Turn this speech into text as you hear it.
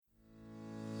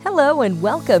Hello and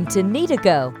welcome to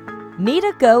Need2Go.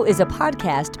 Need2Go is a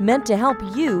podcast meant to help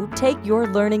you take your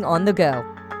learning on the go.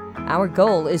 Our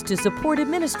goal is to support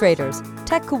administrators,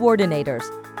 tech coordinators,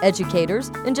 educators,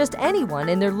 and just anyone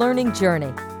in their learning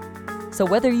journey. So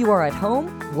whether you are at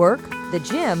home, work, the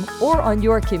gym, or on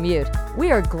your commute, we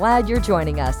are glad you're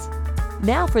joining us.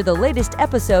 Now for the latest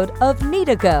episode of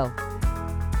Need2Go.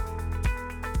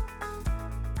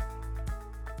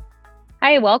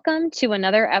 Hi, welcome to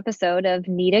another episode of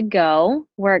Need2Go.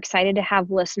 We're excited to have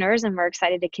listeners and we're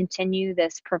excited to continue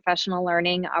this professional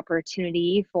learning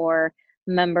opportunity for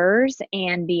members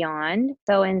and beyond.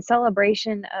 So in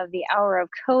celebration of the Hour of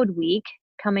Code Week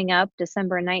coming up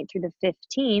December 9th through the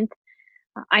 15th,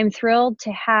 I'm thrilled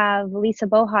to have Lisa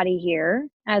Bohati here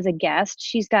as a guest.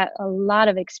 She's got a lot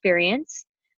of experience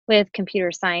with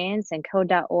computer science and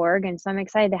code.org, and so I'm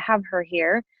excited to have her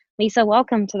here. Lisa,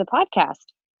 welcome to the podcast.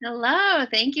 Hello,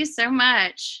 thank you so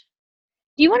much.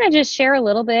 Do you want to just share a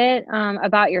little bit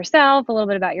about yourself, a little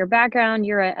bit about your background?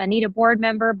 You're a NITA board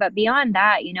member, but beyond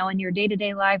that, you know, in your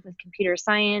day-to-day life with computer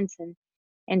science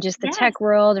and just the Yes. tech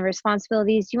world and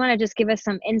responsibilities, do you want to just give us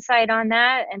some insight on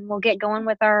that and we'll get going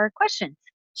with our questions?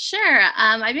 Sure.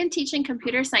 I've been teaching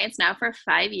computer science now for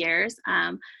 5 years.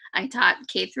 I taught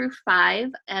K through 5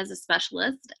 as a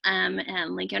specialist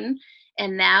in Lincoln.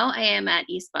 And now I am at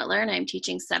East Butler and I'm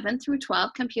teaching 7 through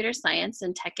 12 computer science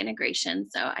and tech integration.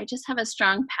 So I just have a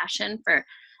strong passion for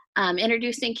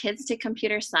introducing kids to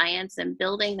computer science and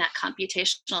building that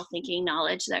computational thinking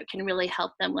knowledge that can really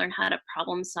help them learn how to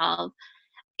problem solve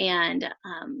and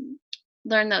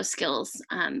learn those skills.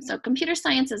 So computer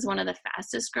science is one of the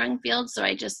fastest growing fields. So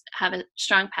I just have a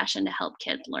strong passion to help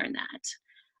kids learn that.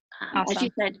 Awesome. As you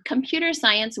said, Computer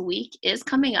Science Week is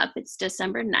coming up. It's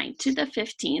December 9th to the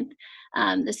 15th.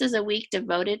 This is a week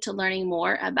devoted to learning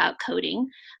more about coding.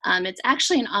 It's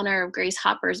actually in honor of Grace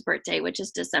Hopper's birthday, which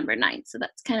is December 9th. So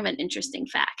that's kind of an interesting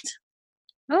fact.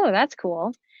 Oh, that's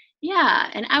cool. Yeah,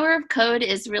 an Hour of Code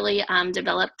is really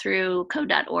developed through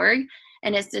code.org.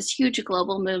 And it's this huge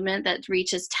global movement that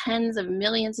reaches tens of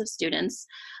millions of students.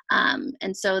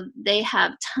 And so they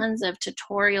have tons of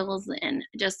tutorials and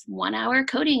just 1 hour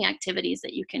coding activities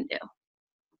that you can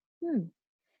do.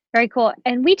 Very cool.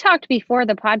 And we talked before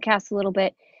the podcast a little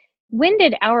bit. When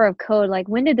did Hour of Code,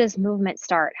 when did this movement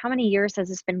start? How many years has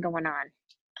this been going on?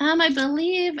 I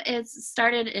believe it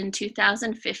started in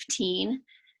 2015.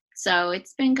 So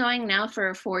it's been going now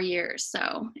for 4 years.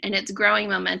 And it's growing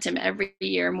momentum every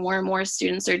year. More and more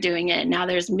students are doing it. Now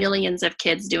there's millions of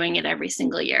kids doing it every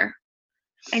single year.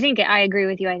 I think I agree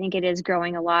with you. I think it is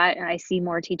growing a lot. And I see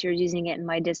more teachers using it in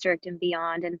my district and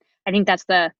beyond. And I think that's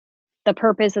the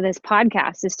purpose of this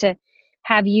podcast, is to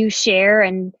have you share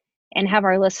and have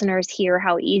our listeners hear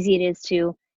how easy it is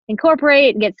to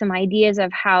incorporate and get some ideas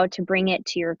of how to bring it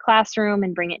to your classroom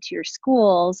and bring it to your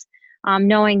schools,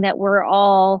 knowing that we're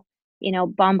all,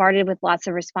 bombarded with lots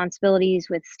of responsibilities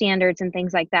with standards and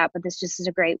things like that. But this just is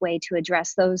a great way to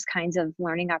address those kinds of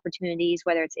learning opportunities,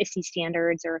 whether it's ISTE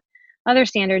standards or other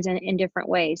standards in different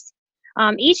ways.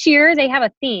 Each year they have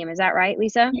a theme. Is that right,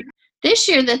 Lisa? Yeah. This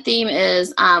year the theme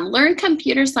is Learn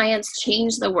Computer Science,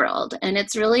 Change the World. And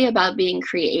it's really about being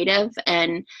creative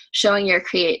and showing your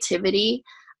creativity.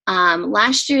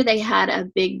 Last year they had a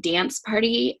big dance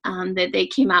party that they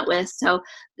came out with. So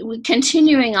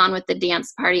continuing on with the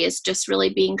dance party is just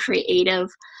really being creative.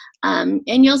 And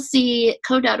you'll see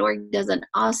code.org does an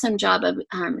awesome job of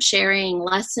sharing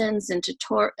lessons and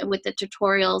with the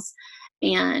tutorials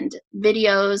and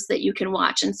videos that you can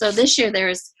watch. And so this year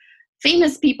there's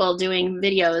famous people doing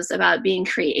videos about being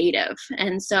creative.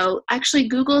 And so actually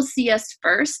Google CS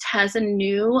First has a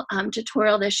new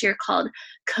tutorial this year called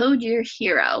Code Your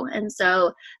Hero. And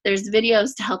so there's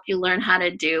videos to help you learn how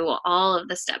to do all of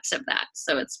the steps of that.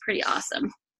 So it's pretty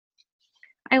awesome.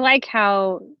 I like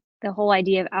how the whole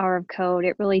idea of Hour of Code,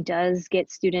 it really does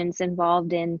get students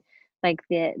involved in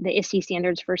the ISTE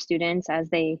standards for students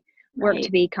as they work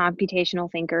to be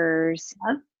computational thinkers.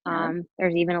 Yep.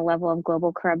 There's even a level of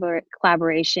global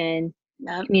collaboration,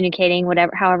 Yep. communicating,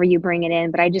 however you bring it in.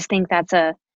 But I just think that's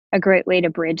a great way to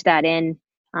bridge that in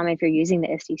if you're using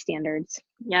the ISTE standards.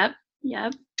 Yep.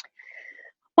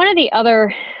 One of the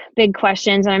other big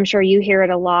questions, and I'm sure you hear it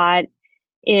a lot,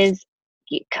 is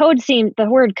the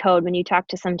word code, when you talk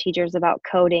to some teachers about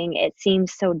coding, it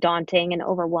seems so daunting and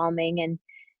overwhelming. And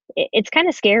it's kind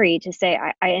of scary to say,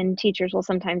 and teachers will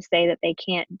sometimes say that they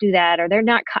can't do that, or they're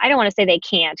not, I don't want to say they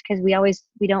can't, because we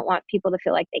don't want people to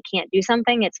feel like they can't do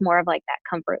something. It's more of that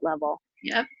comfort level.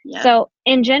 Yep. So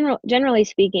generally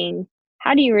speaking,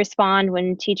 how do you respond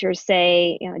when teachers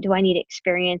say, do I need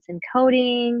experience in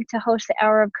coding to host the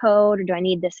Hour of Code, or do I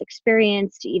need this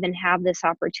experience to even have this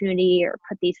opportunity or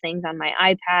put these things on my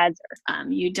iPads?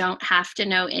 You don't have to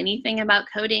know anything about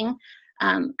coding.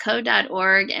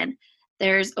 Code.org, and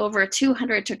there's over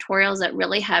 200 tutorials that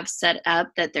really have set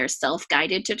up that they're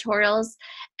self-guided tutorials,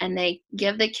 and they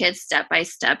give the kids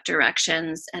step-by-step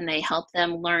directions, and they help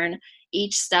them learn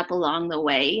each step along the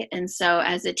way. And so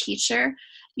as a teacher,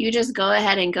 you just go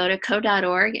ahead and go to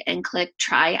code.org and click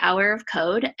Try Hour of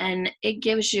Code, and it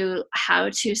gives you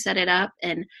how to set it up,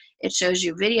 and it shows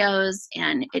you videos,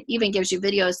 and it even gives you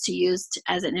videos to use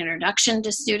as an introduction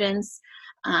to students.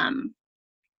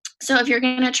 So if you're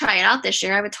going to try it out this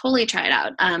year, I would totally try it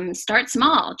out. Start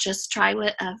small. Just try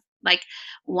with like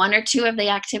 1 or 2 of the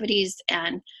activities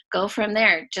and go from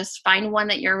there. Just find one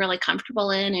that you're really comfortable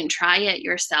in and try it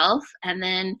yourself. And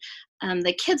then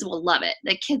the kids will love it.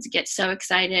 The kids get so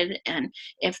excited. And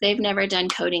if they've never done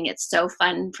coding, it's so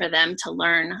fun for them to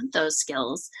learn those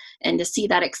skills. And to see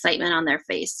that excitement on their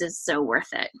face is so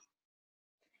worth it.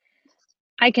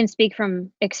 I can speak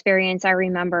from experience. I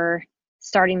remember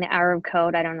starting the Hour of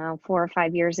Code, I don't know, 4 or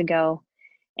 5 years ago,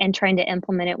 and trying to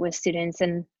implement it with students.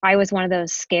 And I was one of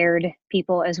those scared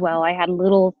people as well. I had a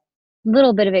little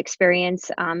bit of experience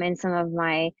in some of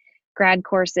my grad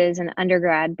courses and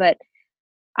undergrad, but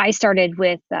I started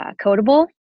with Codable.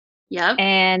 Yep.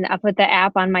 And I put the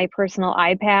app on my personal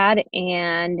iPad,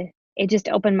 and it just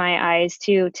opened my eyes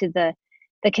to the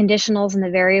conditionals and the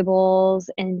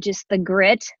variables and just the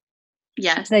grit.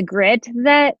 Yes. The grit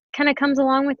that kind of comes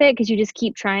along with it, because you just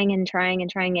keep trying and trying and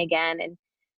trying again. And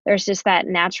there's just that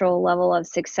natural level of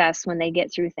success when they get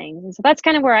through things. And so that's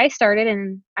kind of where I started,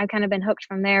 and I've kind of been hooked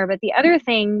from there. But the other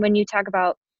thing, when you talk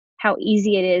about how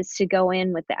easy it is to go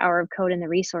in with the Hour of Code and the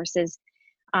resources,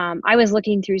 I was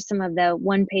looking through some of the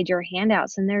one-pager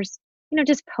handouts, and there's,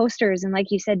 just posters and,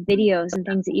 like you said, videos and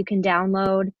things that you can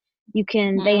download.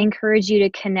 They encourage you to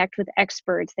connect with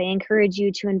experts. They encourage you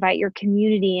to invite your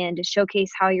community in to showcase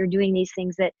how you're doing these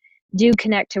things that do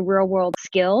connect to real world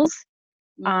skills,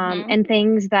 and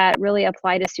things that really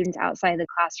apply to students outside the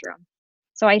classroom.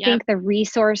 So I think the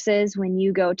resources, when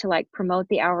you go to promote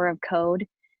the Hour of Code,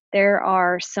 there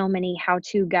are so many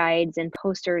how-to guides and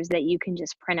posters that you can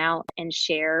just print out and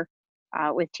share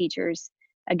with teachers.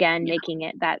 Again, making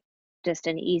it that just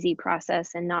an easy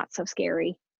process and not so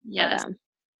scary. Yes. But,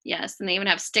 yes. And they even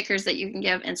have stickers that you can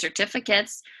give and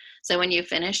certificates. So when you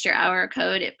finish your Hour of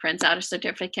Code, it prints out a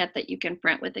certificate that you can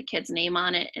print with the kid's name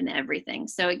on it and everything.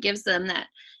 So it gives them that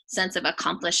sense of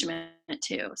accomplishment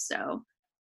too. So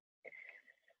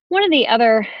one of the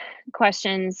other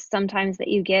questions sometimes that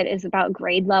you get is about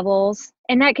grade levels,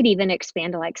 and that could even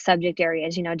expand to subject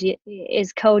areas.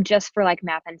 Is code just for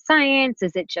math and science?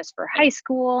 Is it just for high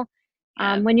school?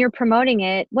 When you're promoting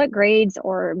it, what grades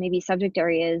or maybe subject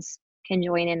areas can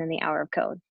join in the Hour of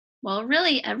Code? Well,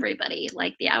 really everybody.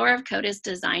 The Hour of Code is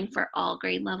designed for all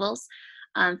grade levels,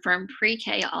 from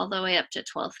pre-K all the way up to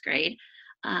 12th grade.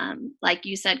 Like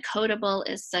you said, Codable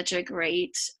is such a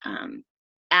great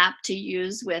app to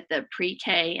use with the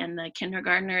pre-K and the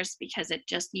kindergartners, because it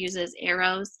just uses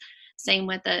arrows. Same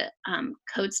with the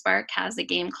CodeSpark has a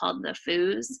game called The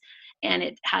Foos, and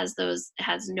it has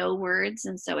no words,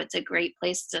 and so it's a great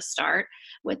place to start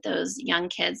with those young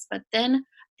kids. But then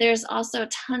there's also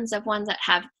tons of ones that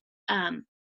have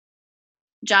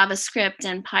JavaScript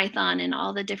and Python and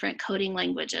all the different coding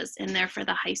languages in there for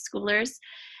the high schoolers.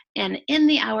 And in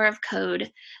the Hour of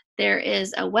Code, there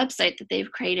is a website that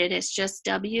they've created. It's just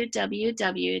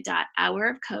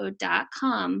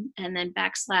www.hourofcode.com and then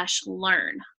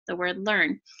 /learn, the word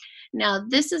learn. Now,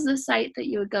 this is the site that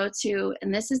you would go to,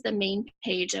 and this is the main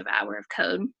page of Hour of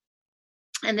Code.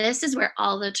 And this is where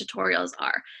all the tutorials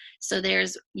are. So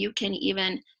you can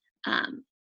even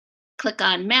click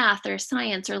on math or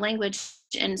science or language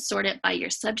and sort it by your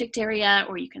subject area,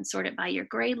 or you can sort it by your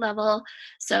grade level.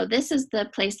 So this is the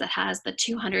place that has the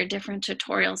 200 different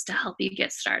tutorials to help you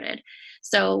get started.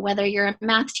 So whether you're a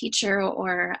math teacher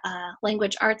or a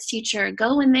language arts teacher,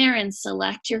 go in there and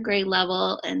select your grade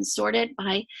level and sort it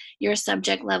by your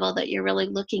subject level that you're really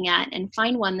looking at, and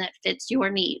find one that fits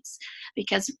your needs,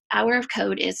 because Hour of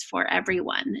Code is for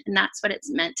everyone, and that's what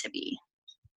it's meant to be.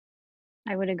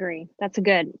 I would agree. That's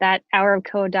that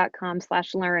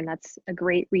hourofcode.com/learn. That's a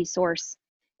great resource.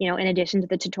 In addition to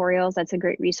the tutorials, that's a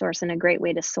great resource and a great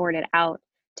way to sort it out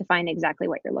to find exactly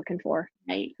what you're looking for.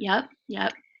 Right. Yep.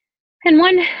 And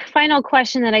one final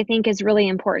question that I think is really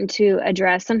important to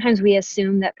address. Sometimes we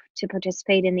assume that to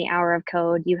participate in the Hour of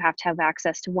Code, you have to have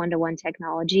access to one-to-one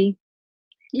technology.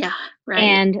 Yeah, right.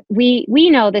 And we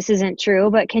know this isn't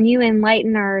true, but can you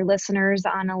enlighten our listeners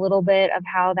on a little bit of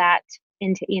how that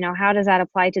into, how does that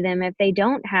apply to them if they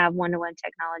don't have one-to-one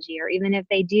technology, or even if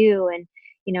they do, and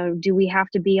do we have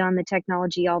to be on the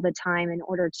technology all the time in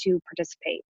order to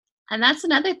participate? And that's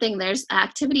another thing. There's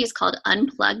activities called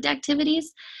unplugged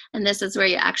activities. And this is where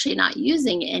you're actually not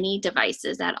using any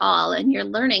devices at all. And you're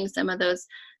learning some of those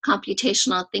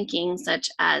computational thinking, such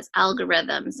as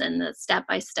algorithms and the step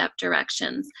by step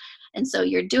directions. And so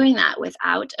you're doing that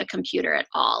without a computer at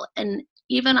all. And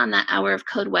even on that Hour of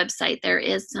Code website, there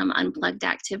is some unplugged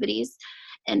activities.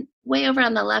 And way over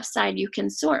on the left side, you can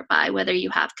sort by whether you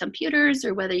have computers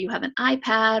or whether you have an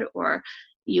iPad or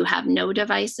you have no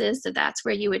devices. So that's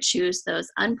where you would choose those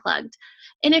unplugged.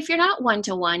 And if you're not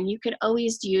one-to-one, you could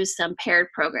always use some paired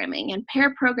programming. And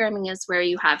paired programming is where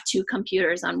you have two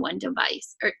computers on one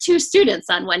device, or two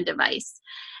students on one device.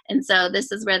 And so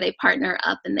this is where they partner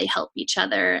up and they help each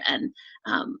other. And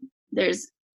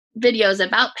there's videos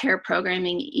about pair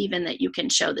programming even that you can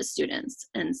show the students.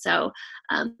 And so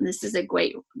this is a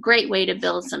great way to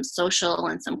build some social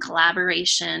and some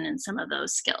collaboration and some of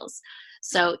those skills.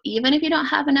 So even if you don't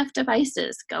have enough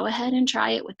devices, go ahead and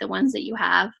try it with the ones that you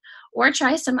have, or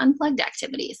try some unplugged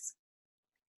activities.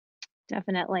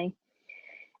 Definitely.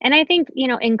 And I think,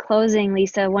 in closing,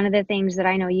 Lisa, one of the things that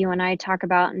I know you and I talk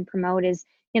about and promote is,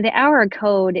 the Hour of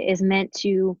Code is meant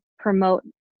to promote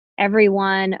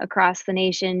everyone across the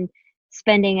nation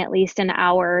spending at least an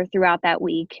hour throughout that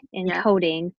week in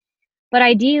coding. But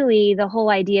ideally, the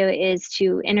whole idea is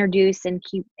to introduce and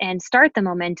keep and start the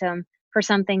momentum for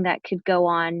something that could go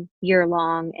on year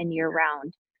long and year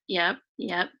round. Yep.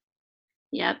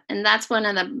 And that's one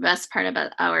of the best part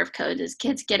about Hour of Code is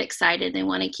kids get excited. They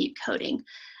want to keep coding.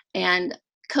 And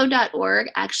code.org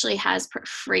actually has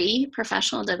free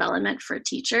professional development for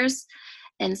teachers.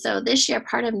 And so this year,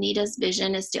 part of NEDA's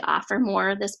vision is to offer more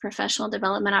of this professional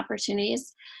development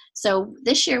opportunities. So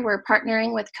this year, we're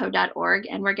partnering with code.org,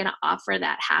 and we're going to offer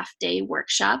that half-day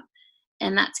workshop.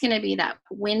 And that's going to be that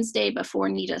Wednesday before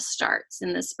NEDA starts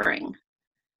in the spring.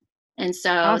 And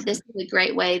so Awesome. This is a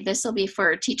great way. This will be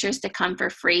for teachers to come for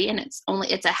free, and it's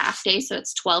a half day, so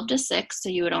it's 12 to 6. So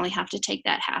you would only have to take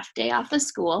that half day off of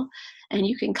school, and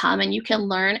you can come and you can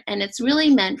learn. And it's really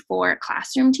meant for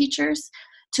classroom teachers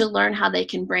to learn how they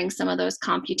can bring some of those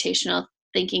computational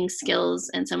thinking skills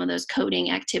and some of those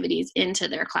coding activities into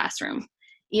their classroom,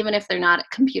 even if they're not a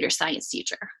computer science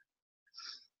teacher.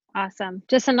 Awesome.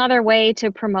 Just another way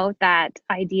to promote that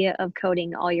idea of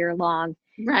coding all year long.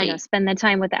 Right. Spend the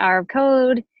time with the Hour of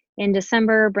Code in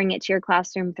December, bring it to your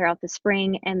classroom throughout the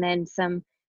spring, and then some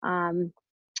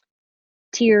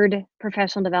tiered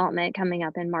professional development coming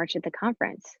up in March at the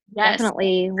conference. Yes.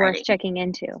 Definitely worth checking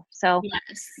into. So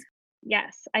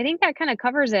yes, I think that kind of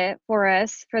covers it for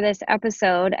us for this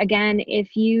episode. Again,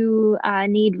 if you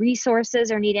need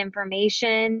resources or need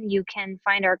information, you can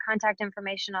find our contact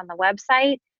information on the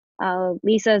website.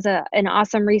 Lisa is an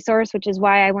awesome resource, which is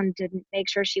why I wanted to make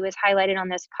sure she was highlighted on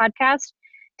this podcast.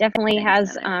 Definitely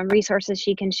has resources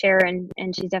she can share, and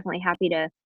she's definitely happy to,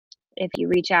 if you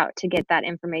reach out, to get that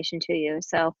information to you.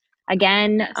 So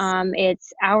again,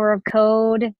 it's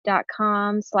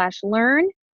hourofcode.com/learn.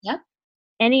 Yep.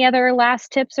 Any other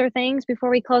last tips or things before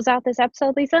we close out this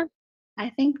episode, Lisa? I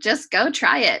think just go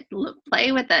try it,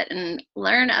 play with it, and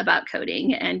learn about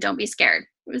coding, and don't be scared.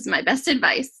 It was my best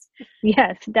advice.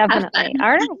 Yes, definitely.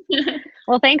 All right.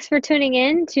 Well, thanks for tuning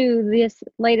in to this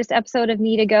latest episode of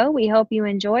NEDA Go. We hope you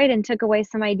enjoyed and took away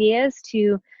some ideas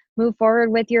to move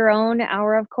forward with your own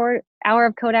Hour of Code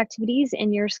activities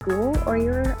in your school or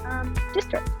your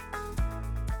district.